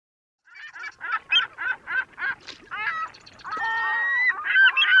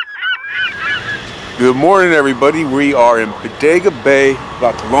Good morning, everybody. We are in Bodega Bay,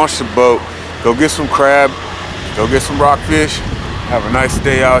 about to launch the boat, go get some crab, go get some rockfish, have a nice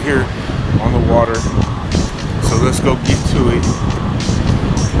day out here on the water. So let's go get to it.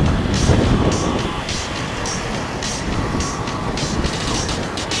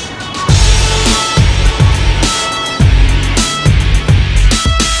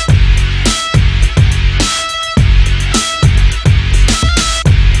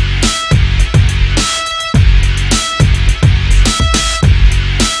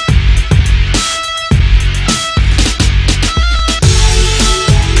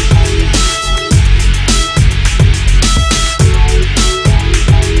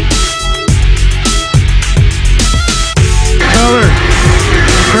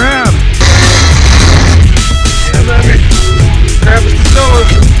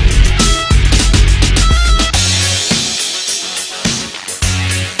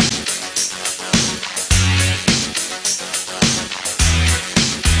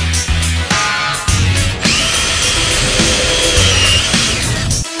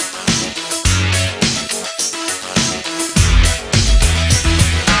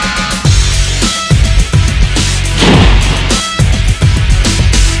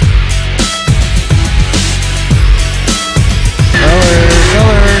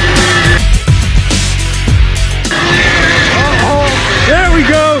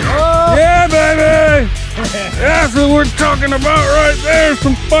 That's what we're talking about right there.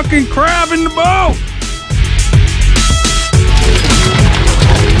 Some fucking crab in the boat.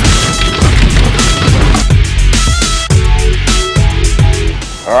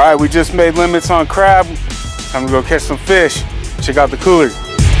 All right, we just made limits on crab. Time to go catch some fish. Check out the cooler.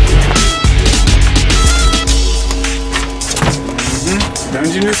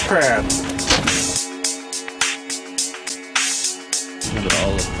 Dungeness crab. Look at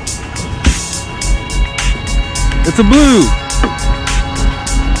all of them. It's a blue.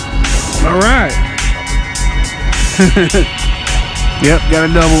 All right. Yep, got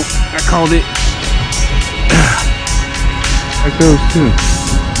a double. I called it. Like those too.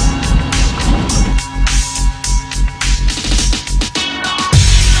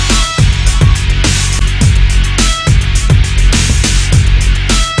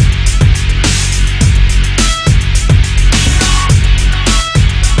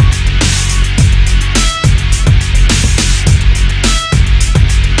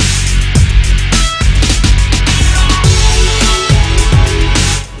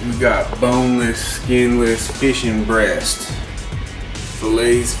 Got boneless, skinless fishing breast.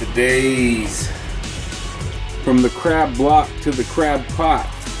 Fillets for days. From the crab block to the crab pot.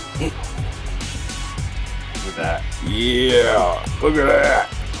 Look at that. Yeah, look at that.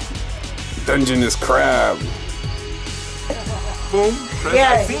 Dungeness crab. Boom.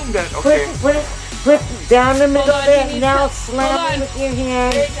 Yeah, I seen that. Okay. Put it down the middle of it. Now slam it with your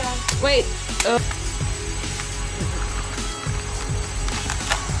hand. Wait.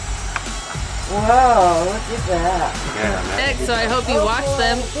 Whoa, look at that. Yeah, Next, so I hope you watch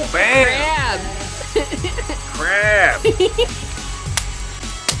them. Bam! Crab. Crab!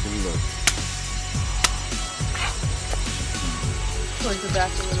 Towards the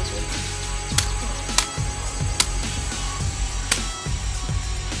back a little bit.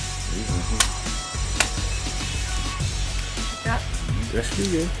 That's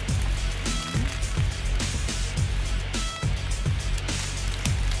pretty good.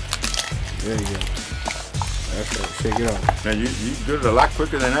 There you go. That's right. Shake it off. Man, you did it a lot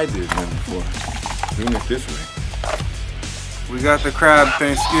quicker than I did before. Doing it this way. We got the crab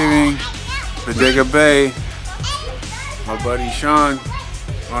Thanksgiving, Bodega Bay. My buddy Sean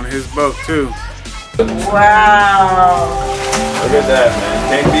on his boat too. Wow. Look at that, man.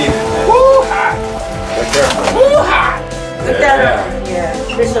 Can't beat it, man. Woo hot. Right there, bro. Woo hot. Put that on. Yeah.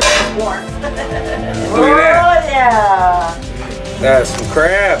 Bishop is warm. Look at that. Oh yeah. That's some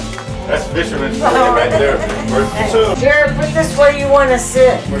crab. That's fisherman's for you right there. Jared, put this where you want to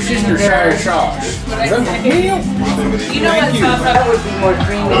sit. Well, she's your shy sauce. You know what sauce That would be more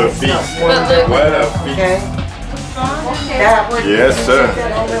creamy. What a and feast. stuff. But look. What a feast. Okay. That would Yes, sir.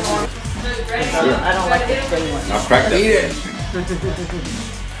 I don't like the thin one. I'll crack that. Eat it.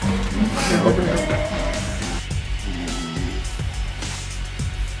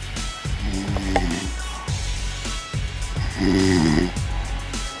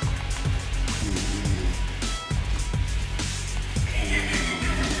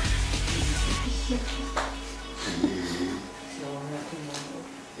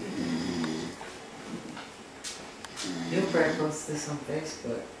 You'll probably post this on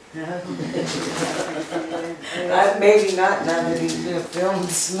Facebook. Maybe not now that he's been filmed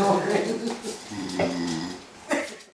snoring.